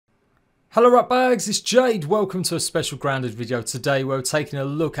Hello Ratbags, it's Jade. Welcome to a special grounded video. Today we're taking a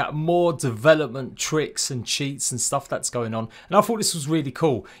look at more development tricks and cheats and stuff that's going on. And I thought this was really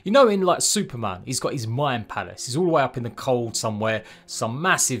cool. You know, in like Superman, he's got his mind palace. He's all the way up in the cold somewhere, some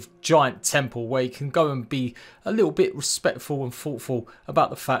massive giant temple where he can go and be a little bit respectful and thoughtful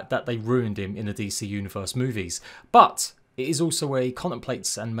about the fact that they ruined him in the DC Universe movies. But it is also where he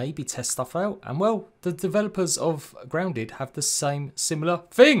contemplates and maybe tests stuff out. And well, the developers of Grounded have the same similar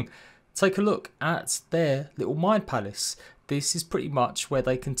thing. Take a look at their little mind palace. This is pretty much where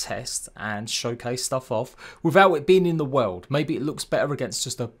they can test and showcase stuff off without it being in the world. Maybe it looks better against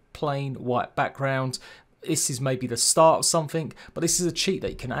just a plain white background. This is maybe the start of something, but this is a cheat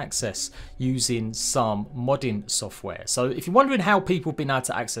that you can access using some modding software. So if you're wondering how people have been able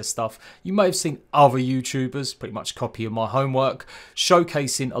to access stuff, you may have seen other YouTubers pretty much copying my homework,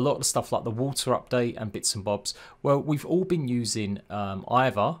 showcasing a lot of stuff like the water update and bits and bobs. Well, we've all been using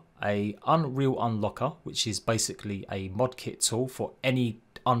either a Unreal Unlocker, which is basically a mod kit tool for any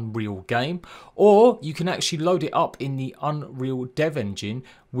Unreal game, or you can actually load it up in the Unreal Dev Engine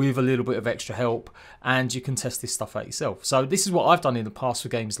with a little bit of extra help, and you can test this stuff out yourself. So this is what I've done in the past for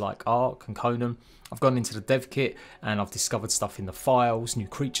games like Ark and Conan. I've gone into the dev kit and I've discovered stuff in the files, new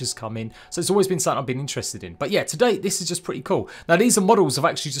creatures come in. So it's always been something I've been interested in. But yeah, today this is just pretty cool. Now these are models I've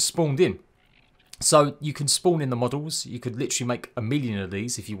actually just spawned in. So you can spawn in the models. You could literally make a million of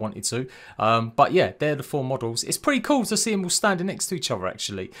these if you wanted to. But yeah, they're the 4 models. It's pretty cool to see them all standing next to each other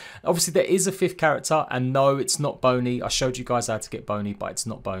actually. Obviously there is a 5th character, and no, it's not Boney. I showed you guys how to get Boney, but it's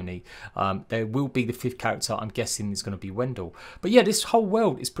not Boney. There will be the 5th character. I'm guessing is going to be Wendell. But yeah, this whole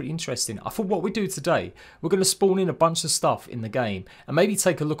world is pretty interesting. I thought what we do today, we're going to spawn in a bunch of stuff in the game and maybe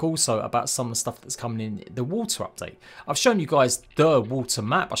take a look also about some of the stuff that's coming in the water update. I've shown you guys the water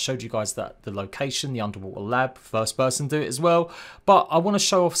map. I showed you guys that the location, the underwater lab, first person do it as well, but I want to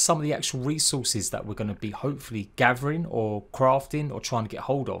show off some of the actual resources that we're going to be hopefully gathering or crafting or trying to get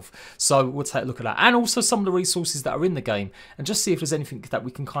hold of. So we'll take a look at that, and also some of the resources that are in the game, and just see if there's anything that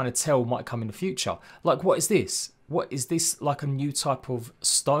we can kind of tell might come in the future. Like, what is this? What is this, like a new type of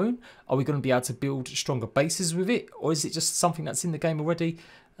stone? Are we going to be able to build stronger bases with it, or is it just something that's in the game already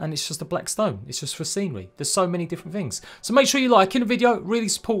and it's just a black stone? It's just for scenery. There's so many different things. So make sure you like in the video, really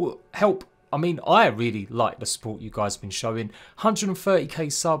support, help. I mean, I really like the support you guys have been showing. 130k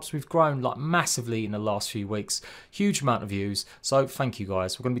subs, we've grown like massively in the last few weeks. Huge amount of views, so thank you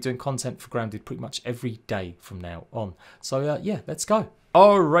guys. We're going to be doing content for Grounded pretty much every day from now on. So yeah, let's go.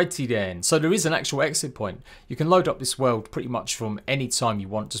 Alrighty then, so there is an actual exit point. You can load up this world pretty much from any time you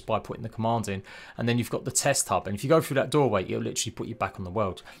want just by putting the command in, and then you've got the test hub, and if you go through that doorway it'll literally put you back on the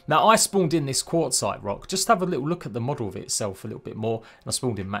world. Now I spawned in this quartzite rock, just have a little look at the model of it itself a little bit more, and I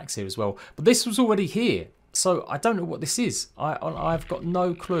spawned in Max here as well, but this was already here, so I don't know what this is. I've got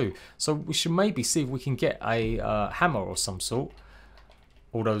no clue, so we should maybe see if we can get a hammer or some sort,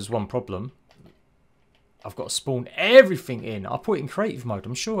 although there's one problem. I've got to spawn everything in. I put it in creative mode.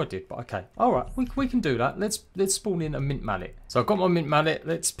 I'm sure I did, but okay. All right, we can do that. Let's spawn in a mint mallet. So I've got my mint mallet.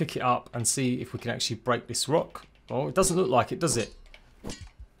 Let's pick it up and see if we can actually break this rock. Oh, it doesn't look like it, does it?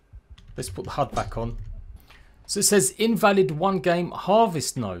 Let's put the HUD back on. So it says invalid 1 game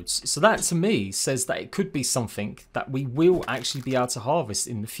harvest nodes. So that to me says that it could be something that we will actually be able to harvest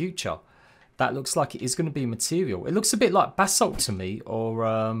in the future. That looks like it is going to be material. It looks a bit like basalt to me,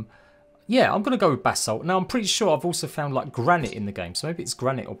 or yeah, I'm going to go with basalt. Now, I'm pretty sure I've also found like granite in the game. So maybe it's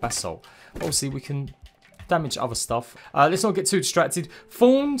granite or basalt. Obviously, we can damage other stuff. Let's not get too distracted.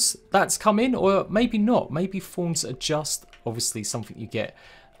 Thorns, that's come in, or maybe not. Maybe thorns are just obviously something you get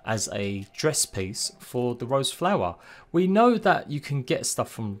as a dress piece for the rose flower. We know that you can get stuff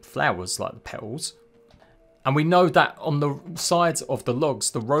from flowers like the petals. And we know that on the sides of the logs,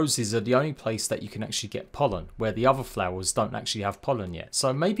 the roses are the only place that you can actually get pollen, where the other flowers don't actually have pollen yet.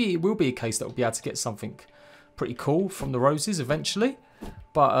 So maybe it will be a case that we'll be able to get something pretty cool from the roses eventually.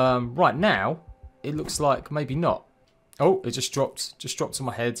 But right now, it looks like maybe not. Oh, it just dropped on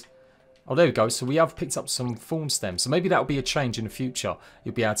my head. Oh, there we go. So we have picked up some thorn stems. So maybe that will be a change in the future.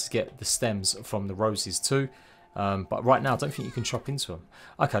 You'll be able to get the stems from the roses too. But right now, I don't think you can chop into them.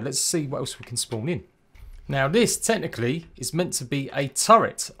 Okay, let's see what else we can spawn in. Now this technically is meant to be a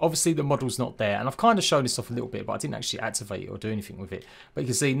turret. Obviously the model's not there, and I've kind of shown this off a little bit, but I didn't actually activate it or do anything with it. But you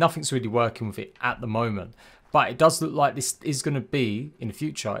can see nothing's really working with it at the moment. But it does look like this is going to be, in the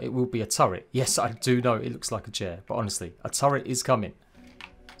future, it will be a turret. Yes, I do know it looks like a chair, but honestly, a turret is coming.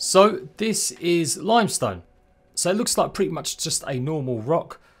 So this is limestone. So it looks like pretty much just a normal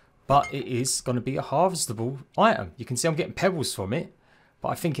rock, but it is going to be a harvestable item. You can see I'm getting pebbles from it. But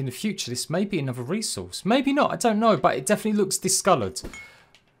I think in the future this may be another resource. Maybe not, I don't know, but it definitely looks discoloured.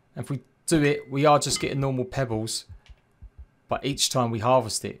 And if we do it, we are just getting normal pebbles. But each time we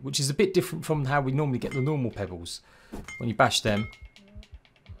harvest it, which is a bit different from how we normally get the normal pebbles. When you bash them,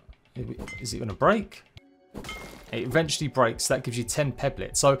 is it going to break? It eventually breaks. That gives you 10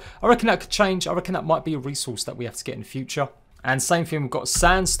 pebblets. So I reckon that could change. I reckon that might be a resource that we have to get in the future. And same thing, we've got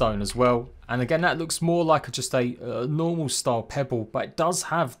sandstone as well. And again, that looks more like just a normal style pebble, but it does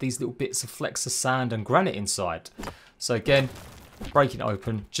have these little bits of flecks of sand and granite inside. So again, break it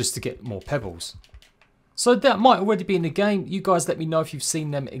open just to get more pebbles. So that might already be in the game. You guys let me know if you've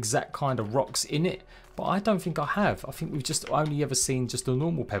seen them exact kind of rocks in it. But I don't think I have. I think we've just only ever seen just the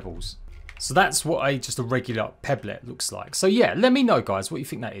normal pebbles. So that's what just a regular pebblet looks like. So yeah, let me know guys what you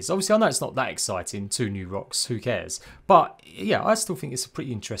think that is. Obviously I know it's not that exciting, 2 new rocks, who cares? But yeah, I still think it's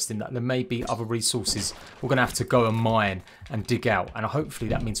pretty interesting that there may be other resources we're going to have to go and mine and dig out. And hopefully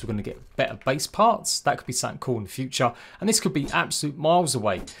that means we're going to get better base parts. That could be something cool in the future. And this could be absolute miles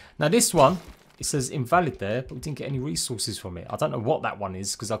away. Now this one, it says invalid there, but we didn't get any resources from it. I don't know what that one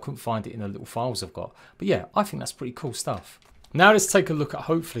is because I couldn't find it in the little files I've got. But yeah, I think that's pretty cool stuff. Now let's take a look at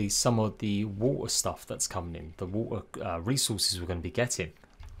hopefully some of the water stuff that's coming in. The water resources we're going to be getting.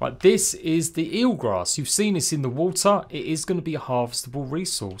 Right, this is the eelgrass. You've seen this in the water. It is going to be a harvestable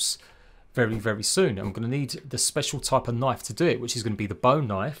resource very, very soon. I'm going to need the special type of knife to do it, which is going to be the bone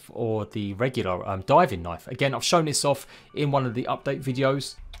knife or the regular diving knife. Again, I've shown this off in one of the update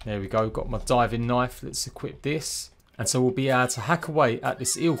videos. There we go, got my diving knife. Let's equip this. And so we'll be able to hack away at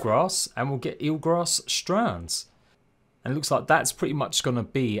this eelgrass and we'll get eelgrass strands. And it looks like that's pretty much going to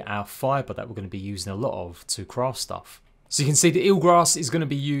be our fibre that we're going to be using a lot of to craft stuff. So you can see the eelgrass is going to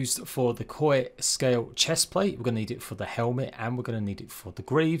be used for the koi scale chest plate. We're going to need it for the helmet and we're going to need it for the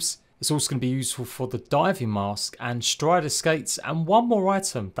greaves. It's also going to be useful for the diving mask and strider skates and one more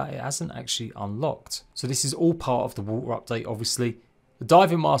item that it hasn't actually unlocked. So this is all part of the water update obviously. The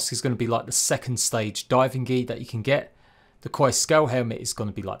diving mask is going to be like the 2nd stage diving gear that you can get. The koi scale helmet is going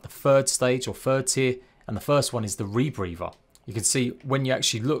to be like the 3rd stage or 3rd tier. And the first one is the rebreather. You can see when you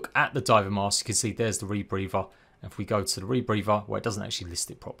actually look at the diving mask, you can see there's the rebreather. And if we go to the rebreather, well, it doesn't actually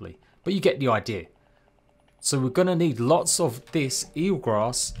list it properly. But you get the idea. So we're going to need lots of this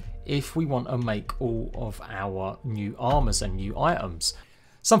eelgrass if we want to make all of our new armors and new items.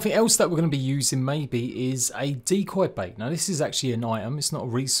 Something else that we're going to be using maybe is a decoy bait. Now this is actually an item, it's not a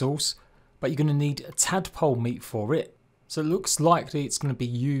resource, but you're going to need a tadpole meat for it. So it looks likely it's going to be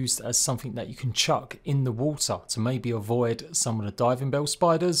used as something that you can chuck in the water to maybe avoid some of the diving bell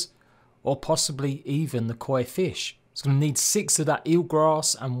spiders or possibly even the koi fish. It's going to need 6 of that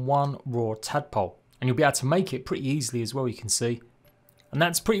eelgrass and 1 raw tadpole. And you'll be able to make it pretty easily as well, you can see. And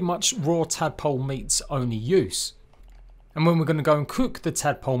that's pretty much raw tadpole meat's only use. And when we're going to go and cook the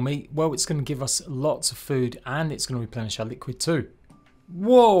tadpole meat, well, it's going to give us lots of food and it's going to replenish our liquid too.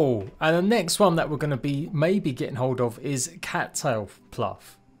 Whoa! And the next one that we're going to be maybe getting hold of is cattail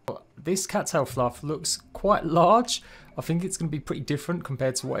fluff. This cattail fluff looks quite large. I think it's going to be pretty different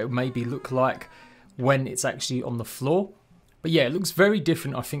compared to what it maybe look like when it's actually on the floor. But yeah, it looks very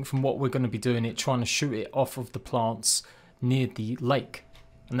different, I think, from what we're going to be doing it, trying to shoot it off of the plants near the lake.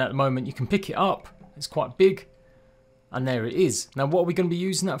 And at the moment you can pick it up. It's quite big. And there it is. Now what are we going to be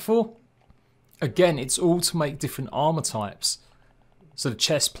using that for? Again, it's all to make different armor types. So the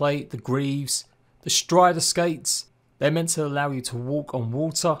chest plate, the greaves, the strider skates, they're meant to allow you to walk on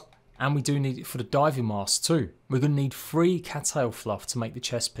water. And we do need it for the diving mask too. We're going to need 3 cattail fluff to make the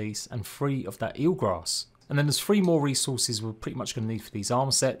chest piece and 3 of that eelgrass. And then there's 3 more resources we're pretty much going to need for these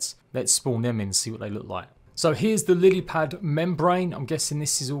armor sets. Let's spawn them in and see what they look like. So here's the lily pad membrane. I'm guessing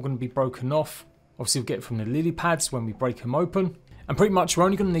this is all going to be broken off. Obviously we'll get it from the lily pads when we break them open. And pretty much we're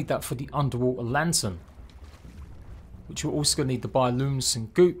only going to need that for the underwater lantern. Which we're also going to need the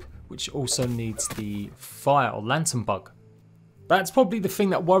bioluminescent goop, which also needs the fire or lantern bug. That's probably the thing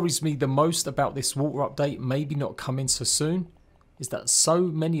that worries me the most about this water update, maybe not coming so soon, is that so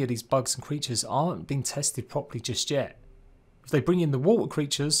many of these bugs and creatures aren't being tested properly just yet. If they bring in the water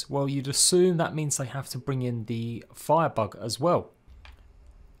creatures, well, you'd assume that means they have to bring in the fire bug as well.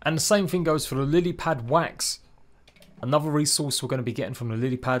 And the same thing goes for the lily pad wax. Another resource we're going to be getting from the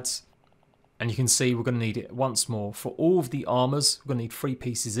lily pads. And you can see we're going to need it once more for all of the armors. We're going to need 3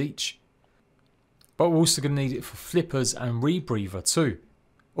 pieces each. But we're also going to need it for flippers and rebreather too.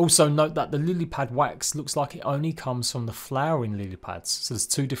 Also note that the lily pad wax looks like it only comes from the flowering lily pads. So there's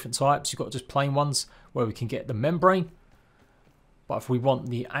 2 different types. You've got just plain ones where we can get the membrane. But if we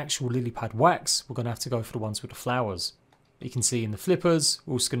want the actual lily pad wax, we're going to have to go for the ones with the flowers. You can see in the flippers,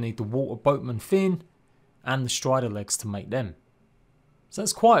 we're also going to need the water boatman fin and the strider legs to make them. So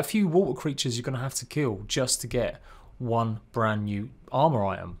that's quite a few water creatures you're going to have to kill just to get one brand new armor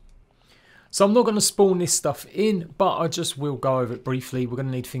item. So I'm not going to spawn this stuff in, but I just will go over it briefly. We're going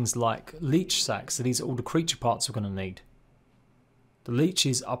to need things like leech sacks. So these are all the creature parts we're going to need. The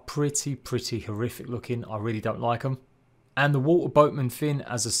leeches are pretty horrific looking. I really don't like them. And the water boatman fin,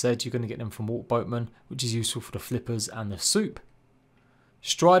 as I said, you're going to get them from water boatman, which is useful for the flippers and the soup.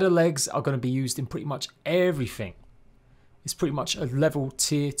 Strider legs are going to be used in pretty much everything. It's pretty much a level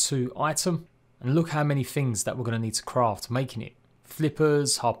tier 2 item. And look how many things that we're going to need to craft making it.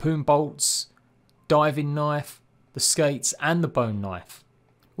 Flippers, harpoon bolts, diving knife, the skates and the bone knife.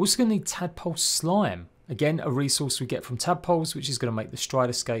 We're also going to need tadpole slime. Again, a resource we get from tadpoles, which is going to make the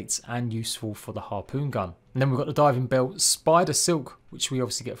strider skates and useful for the harpoon gun. And then we've got the diving belt, spider silk, which we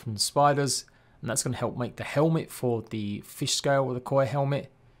obviously get from the spiders. And that's going to help make the helmet for the fish scale or the koi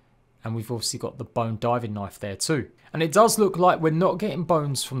helmet. And we've obviously got the bone diving knife there too. And it does look like we're not getting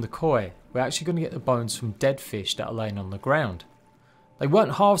bones from the koi. We're actually going to get the bones from dead fish that are laying on the ground. They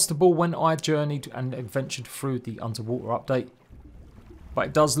weren't harvestable when I journeyed and adventured through the underwater update. But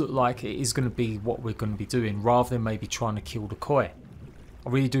it does look like it is going to be what we're going to be doing rather than maybe trying to kill the koi. I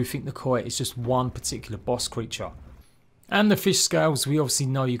really do think the koi is just one particular boss creature. And the fish scales, we obviously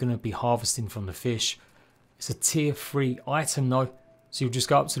know you're going to be harvesting from the fish. It's a tier 3 item though. So you'll just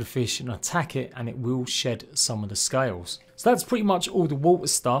go up to the fish and attack it and it will shed some of the scales. So that's pretty much all the water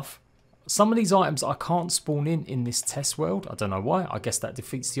stuff. Some of these items I can't spawn in this test world. I don't know why. I guess that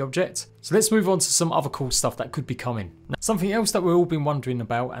defeats the object. So let's move on to some other cool stuff that could be coming. Now, something else that we've all been wondering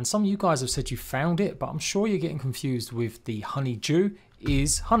about, and some of you guys have said you found it, but I'm sure you're getting confused with the honeydew,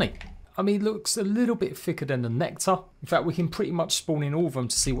 is honey. I mean, it looks a little bit thicker than the nectar. In fact, we can pretty much spawn in all of them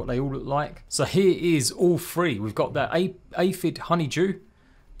to see what they all look like. So here is all three. We've got the aphid honeydew.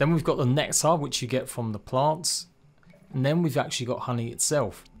 Then we've got the nectar, which you get from the plants. And then we've actually got honey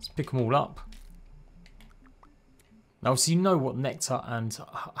itself. Let's pick them all up. Now, so you know what nectar and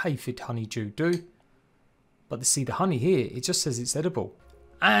aphid honeydew do. But to see the honey here, it just says it's edible.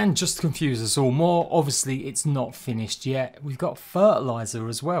 And just to confuse us all more, obviously it's not finished yet. We've got fertilizer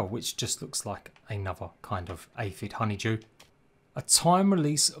as well, which just looks like another kind of aphid honeydew. A time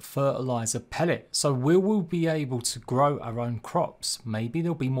release fertilizer pellet. So we will be able to grow our own crops. Maybe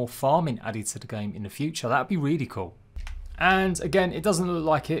there'll be more farming added to the game in the future. That'd be really cool. And again, it doesn't look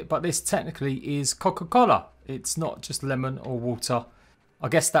like it, but this technically is Coca-Cola. It's not just lemon or water. I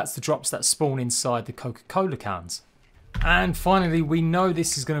guess that's the drops that spawn inside the Coca-Cola cans. And finally, we know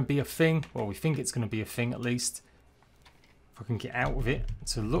this is going to be a thing. Well, we think it's going to be a thing at least. If I can get out of it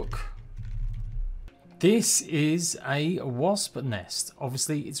to look. This is a wasp nest.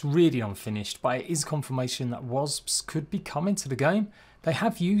 Obviously, it's really unfinished, but it is confirmation that wasps could be coming to the game. They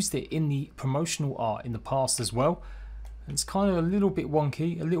have used it in the promotional art in the past as well. And it's kind of a little bit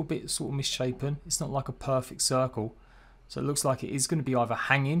wonky, a little bit sort of misshapen. It's not like a perfect circle. So it looks like it is going to be either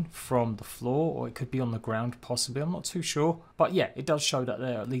hanging from the floor or it could be on the ground possibly. I'm not too sure. But yeah, it does show that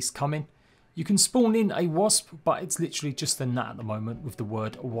they're at least coming. You can spawn in a wasp, but it's literally just a gnat at the moment with the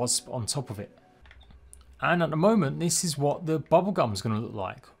word wasp on top of it. And at the moment, this is what the bubblegum is going to look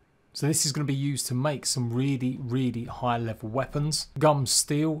like. So this is going to be used to make some really high level weapons. Gum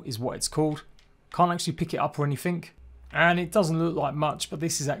steel is what it's called. Can't actually pick it up or anything. And it doesn't look like much, but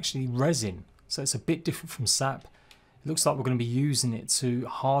this is actually resin. So it's a bit different from sap. It looks like we're going to be using it to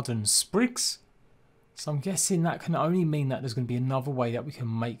harden sprigs. So I'm guessing that can only mean that there's going to be another way that we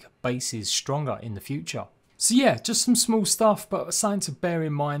can make bases stronger in the future. So yeah, just some small stuff, but something to bear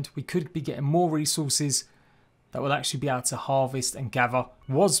in mind. We could be getting more resources that we'll actually be able to harvest and gather.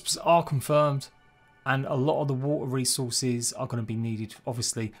 Wasps are confirmed, and a lot of the water resources are going to be needed,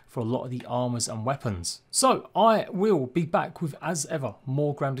 obviously, for a lot of the armors and weapons. So I will be back with, as ever,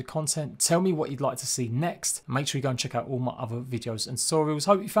 more grounded content. Tell me what you'd like to see next. Make sure you go and check out all my other videos and tutorials.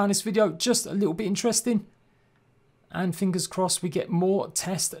 Hope you found this video just a little bit interesting. And fingers crossed we get more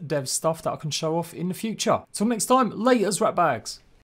test dev stuff that I can show off in the future. Till next time, laters rat bags.